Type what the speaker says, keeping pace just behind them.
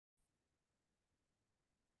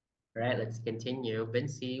All right, let's continue.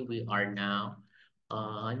 Vinci, we are now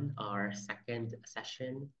on our second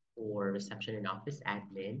session for reception and office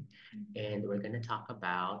admin, and we're going to talk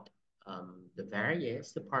about the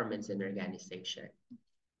various departments in organization.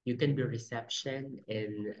 You can do reception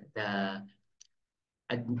in the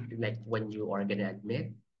like when you are going to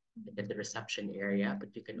admit at the reception area,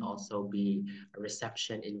 but you can also be a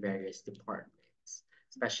reception in various departments,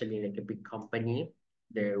 especially like a big company.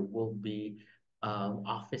 There will be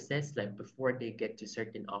offices, like before they get to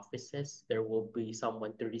certain offices, there will be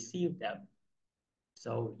someone to receive them.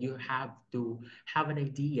 So you have to have an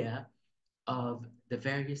idea of the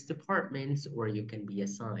various departments where you can be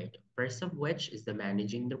assigned. First of which is the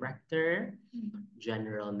managing director,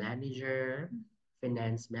 general manager,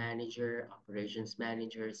 finance manager, operations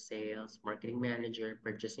manager, sales, marketing manager,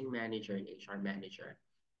 purchasing manager, and HR manager.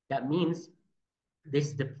 That means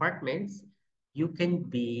these departments, you can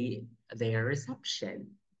be their reception.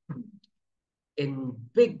 In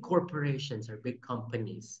big corporations or big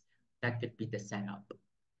companies, that could be the setup.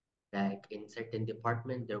 Like in certain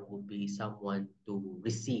department, there will be someone to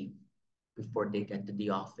receive before they get to the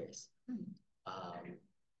office. Um,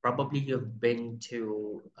 Probably you've been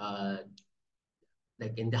to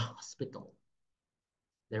like in the hospital.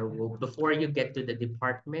 There will before you get to the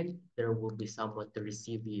department, there will be someone to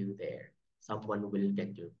receive you there. Someone will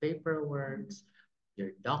get your paperwork,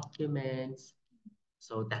 your documents.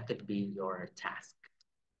 So that could be your task,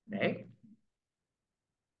 right?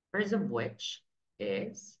 First of which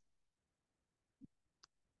is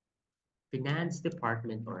finance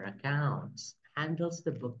department or accounts handles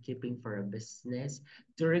the bookkeeping for a business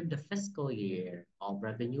during the fiscal year. All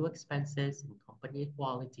revenue expenses and company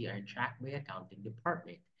equality are tracked by accounting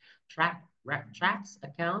department. Tracks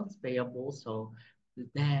accounts payable so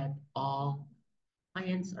that all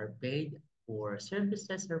clients are paid for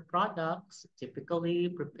services or products. Typically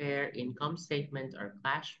prepare income statement or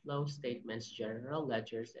cash flow statements, general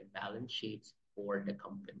ledgers, and balance sheets for the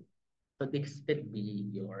company. So this could be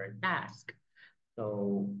your task.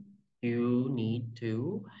 So you need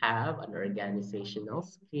to have an organizational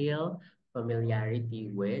skill, familiarity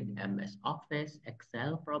with MS Office,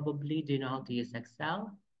 Excel probably. Do you know how to use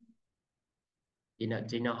Excel? Do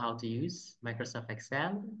you know how to use Microsoft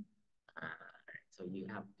Excel? So you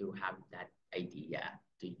have to have that idea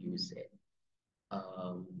to use it.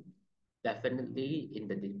 Um, Definitely in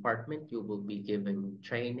the department, you will be given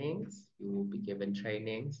trainings. You will be given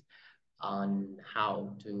trainings on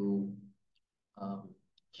how to um,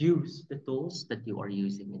 use the tools that you are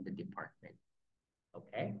using in the department.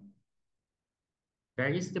 Okay.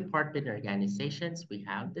 Various department organizations, we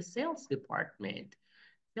have the sales department.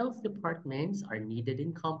 Sales departments are needed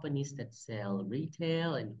in companies that sell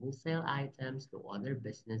retail and wholesale items to other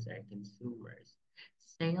business or consumers.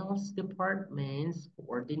 Sales departments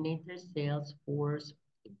coordinate their sales force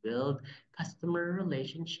to build customer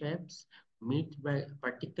relationships, meet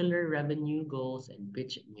particular revenue goals, and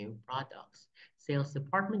pitch new products. Sales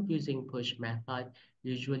department using push method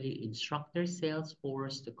usually instruct their sales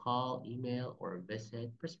force to call, email, or visit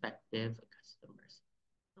prospective customers.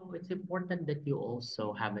 So it's important that you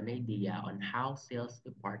also have an idea on how sales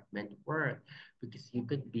department work because you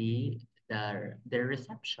could be their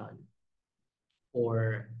reception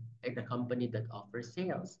or like the company that offers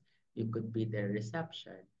sales. You could be their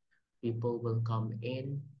reception. People will come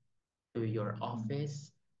in to your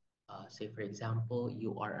office. Say, for example,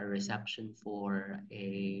 you are a reception for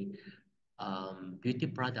a beauty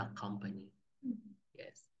product company.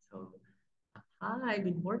 Yes. So hi,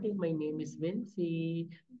 good morning. My name is Vinci.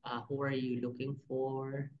 Who are you looking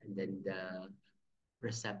for? And then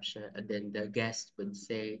the guest would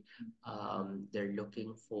say, they're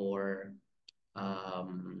looking for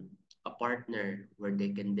um, a partner where they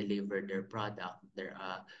can deliver their product. They're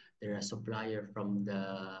a supplier from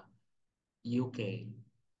the UK.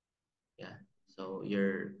 Yeah. So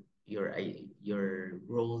your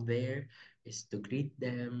role there is to greet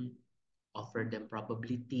them, offer them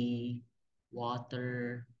probably tea,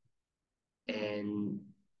 water, and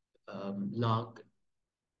log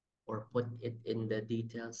or put it in the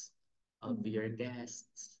details of your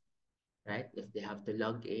guests, right? If they have to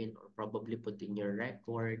log in or probably put in your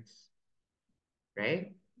records,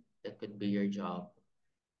 right? That could be your job.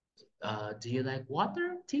 Do you like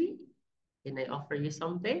water, tea? Can I offer you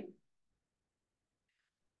something?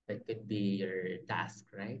 That could be your task,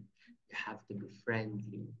 right? You have to be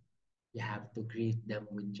friendly. You have to greet them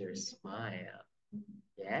with your smile.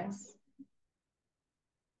 Yes?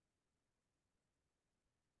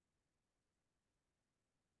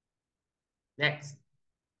 Next,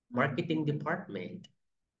 marketing department.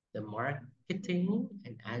 The marketing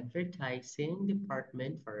and advertising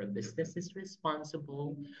department for a business is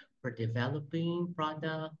responsible for developing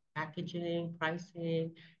product, packaging,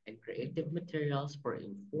 pricing, and creative materials for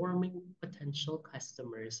informing potential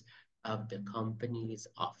customers of the company's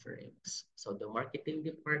offerings. So the marketing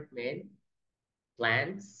department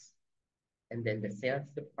plans, and then the sales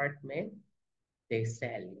department, they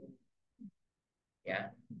sell. Yeah.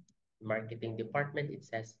 Marketing department, it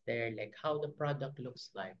says there like how the product looks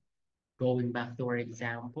like. Going back to our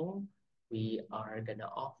example, we are gonna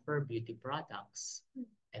offer beauty products,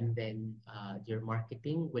 and then your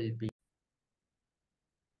marketing will be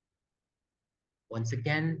once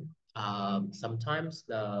again. Sometimes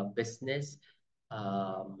the business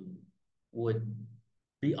um, would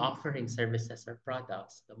be offering services or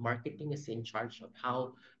products. The marketing is in charge of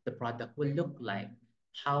how the product will look like,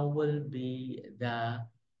 how will be the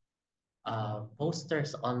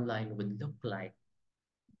posters online would look like.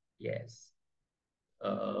 Yes,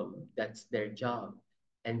 that's their job.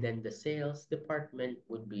 And then the sales department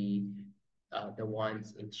would be the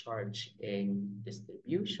ones in charge in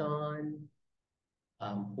distribution,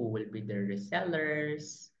 who will be the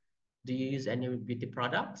resellers. Do you use any beauty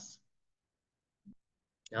products?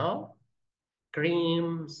 No?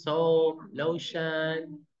 Cream, soap,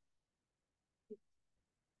 lotion.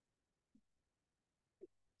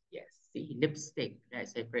 Yes, see, lipstick. Right?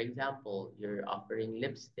 Say, for example, you're offering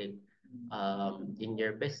lipstick in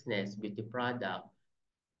your business, beauty product.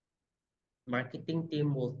 Marketing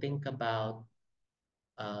team will think about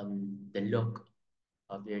the look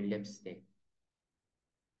of your lipstick,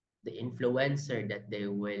 the influencer that they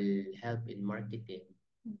will help in marketing.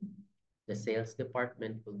 The sales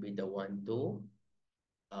department will be the one to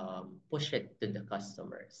push it to the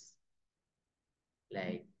customers.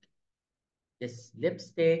 Like this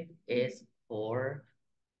lipstick is for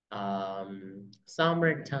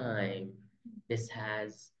summertime. This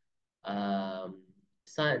has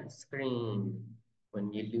sunscreen.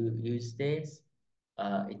 When you use this,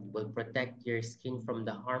 it will protect your skin from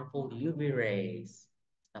the harmful UV rays,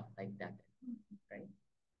 stuff like that, right?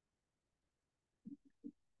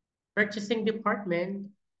 Purchasing department,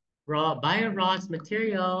 buy raw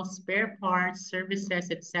materials, spare parts, services,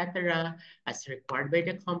 etc., as required by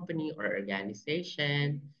the company or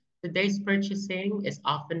organization. Today's purchasing is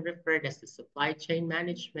often referred as the supply chain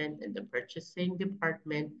management, and the purchasing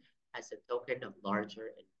department as a token of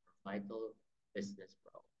larger and more vital business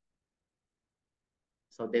growth.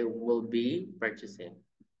 So they will be purchasing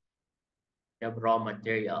the raw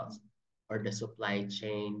materials or the supply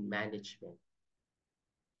chain management.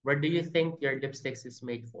 Where do you think your lipsticks is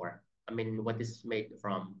made for? I mean, what is made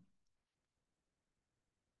from?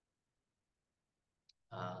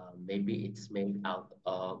 Maybe it's made out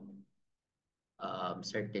of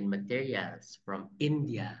certain materials from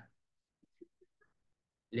India.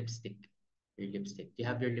 Lipstick. Your lipstick. Do you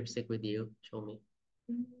have your lipstick with you? Show me.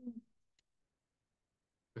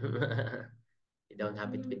 You don't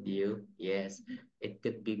have it with you? Yes. It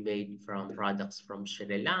could be made from products from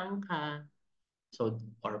Sri Lanka. So,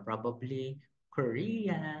 or probably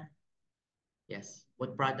Korea. Yes.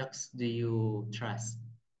 What products do you trust?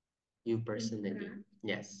 You personally?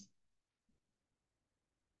 Yes.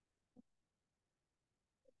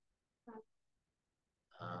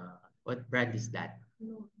 What brand is that?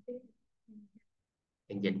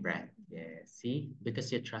 Indian brand. Yeah. See,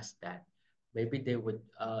 because you trust that. Maybe they would,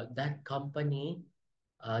 that company,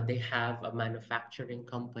 they have a manufacturing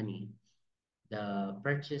company. The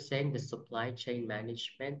purchasing, the supply chain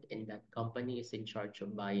management in that company is in charge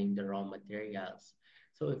of buying the raw materials.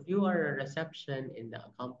 So if you are a reception in a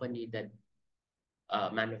company that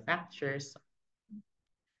manufactures,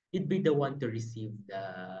 you'd be the one to receive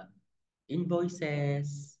the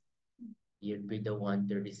invoices. You'd be the one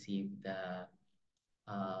to receive the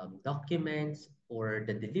documents for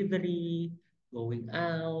the delivery, going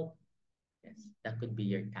out. Yes, that could be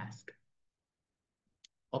your task.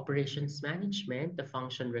 Operations management, the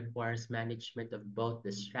function requires management of both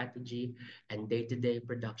the strategy and day-to-day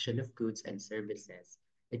production of goods and services.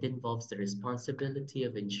 It involves the responsibility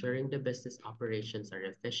of ensuring the business operations are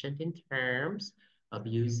efficient in terms of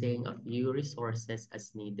using a few resources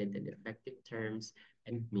as needed in effective terms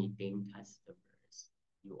and meeting customers.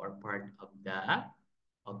 You are part of the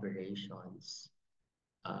operations,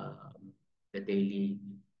 um, the daily,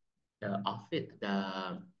 the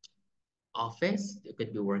office, you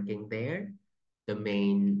could be working there, the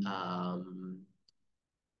main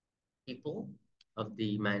people of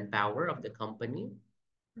the manpower of the company.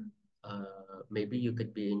 Maybe you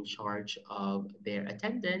could be in charge of their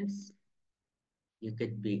attendance. You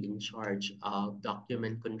could be in charge of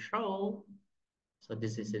document control. So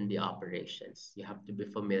this is in the operations. You have to be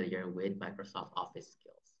familiar with Microsoft Office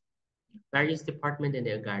skills. Various department in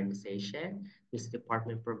the organization. This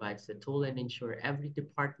department provides the tool and ensure every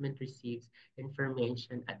department receives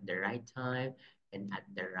information at the right time and at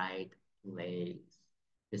the right place.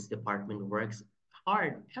 This department works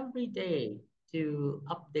hard every day to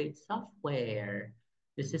update software.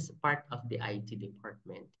 This is part of the IT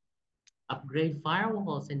department. Upgrade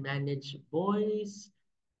firewalls and manage voice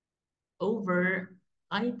over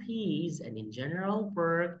IPs and in general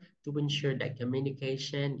work to ensure that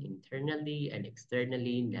communication internally and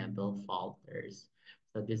externally never falters.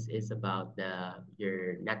 So this is about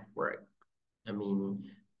your network. I mean,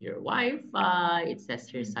 your Wi-Fi, it says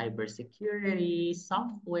here cybersecurity,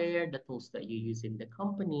 software, the tools that you use in the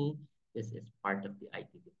company. This is part of the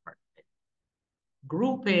IT department.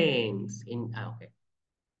 Groupings in, okay.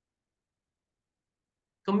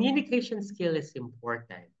 Communication skill is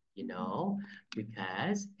important,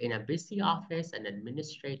 because in a busy office, an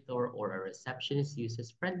administrator or a receptionist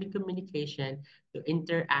uses friendly communication to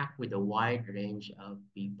interact with a wide range of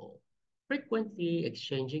people. Frequently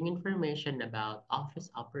exchanging information about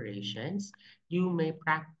office operations, you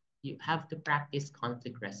have to practice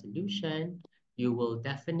conflict resolution. You will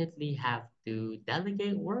definitely have to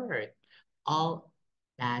delegate work. All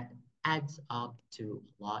that adds up to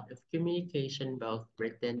a lot of communication, both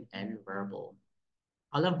written and verbal,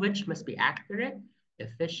 all of which must be accurate,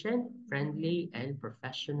 efficient, friendly, and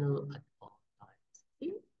professional at all times.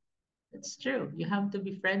 See, that's true. You have to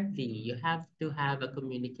be friendly. You have to have a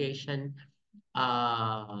communication,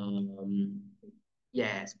 um,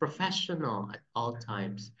 yes, professional at all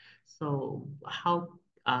times. So how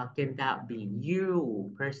can that be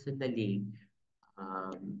you personally?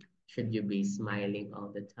 Should you be smiling all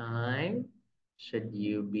the time? Should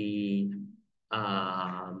you be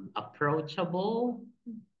approachable?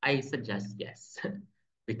 I suggest yes.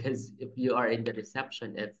 Because if you are in the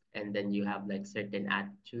reception, if and then you have like certain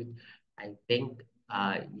attitude, I think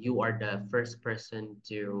you are the first person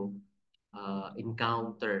to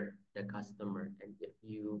encounter the customer. And if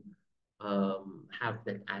you have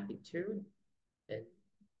that attitude, then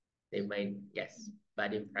they might, yes,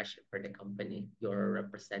 bad impression for the company. You're a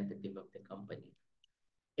representative of the company.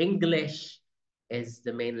 English is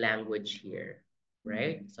the main language here,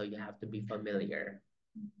 right? So you have to be familiar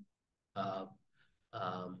of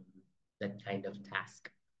um, that kind of task.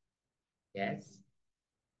 Yes.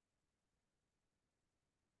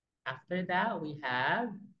 After that, we have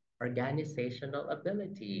organizational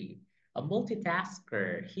ability. A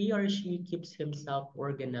multitasker, he or she keeps himself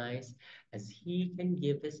organized as he can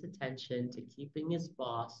give his attention to keeping his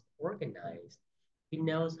boss organized. He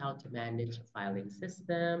knows how to manage a filing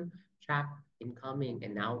system, track incoming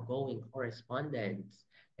and outgoing correspondence,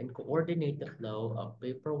 and coordinate the flow of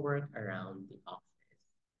paperwork around the office.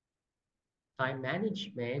 Time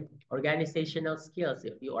management, organizational skills.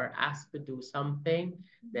 If you are asked to do something,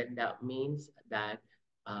 then that means that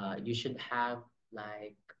you should have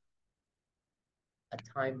like a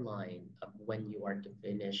timeline of when you are to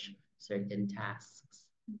finish certain tasks.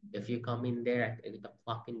 If you come in there at 8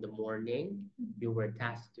 o'clock in the morning, you were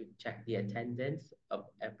tasked to check the attendance of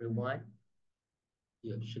everyone.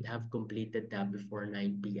 You should have completed that before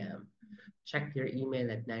 9 p.m. Check your email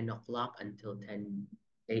at 9 o'clock until 10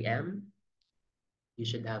 a.m. You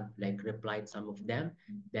should have like replied some of them,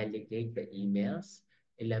 delegate the emails.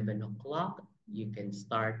 11 o'clock, you can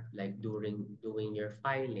start like doing your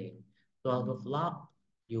filing. 12 o'clock,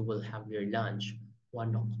 you will have your lunch.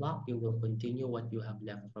 1 o'clock, you will continue what you have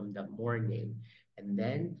left from the morning. And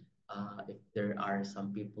then if there are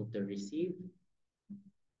some people to receive,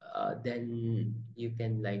 then you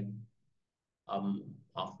can like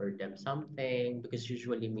offer them something because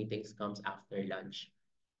usually meetings comes after lunch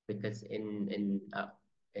because in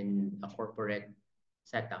a corporate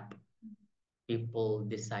setup, people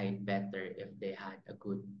decide better if they had a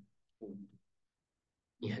good food.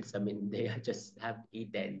 Yes, I mean they just have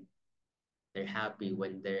eaten. They're happy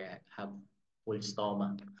when they have full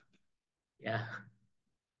stomach. Yeah.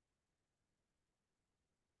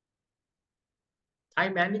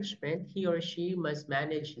 Time management, he or she must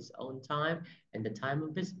manage his own time and the time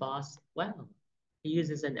of his boss well. He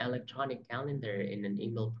uses an electronic calendar in an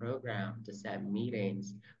email program to set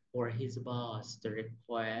meetings for his boss to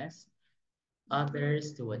request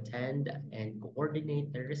others to attend and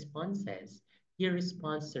coordinate their responses. He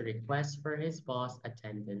responds to requests for his boss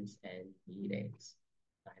attendance and meetings.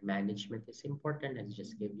 Time management is important, as I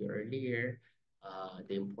just gave you earlier,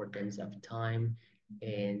 the importance of time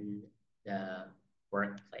in the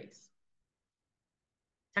workplace.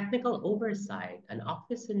 Technical oversight. An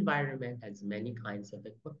office environment has many kinds of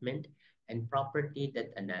equipment and property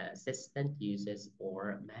that an assistant uses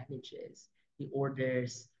or manages. He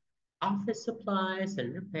orders office supplies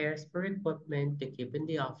and repairs for equipment to keep in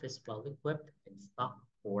the office well equipped and stocked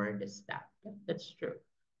for the staff. Yeah, that's true.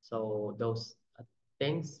 So those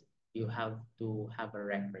things you have to have a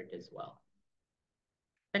record as well.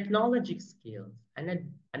 Technology skills.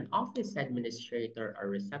 An office administrator or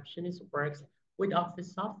receptionist works with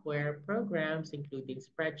office software programs, including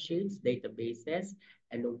spreadsheets, databases,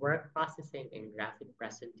 and the work processing and graphic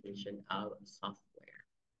presentation of software.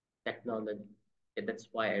 Technology. That's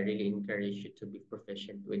why I really encourage you to be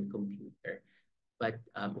proficient with computer. But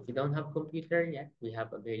if you don't have computer yet, we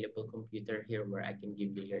have available computer here where I can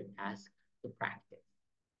give you your task to practice.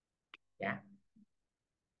 Yeah.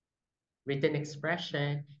 Written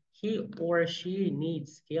expression, he or she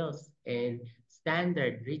needs skills in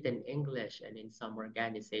standard written English and in some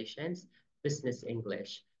organizations, business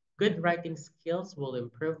English. Good writing skills will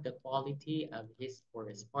improve the quality of his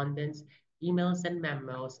correspondence, emails, and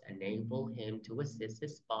memos, enable him to assist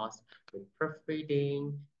his boss with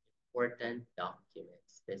proofreading important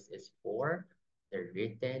documents. This is for the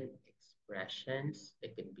written expressions.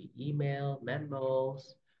 It can be email,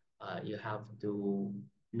 memos. You have to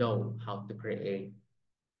know how to create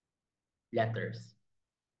letters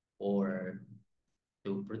or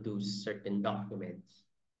to produce certain documents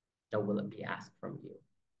that will be asked from you.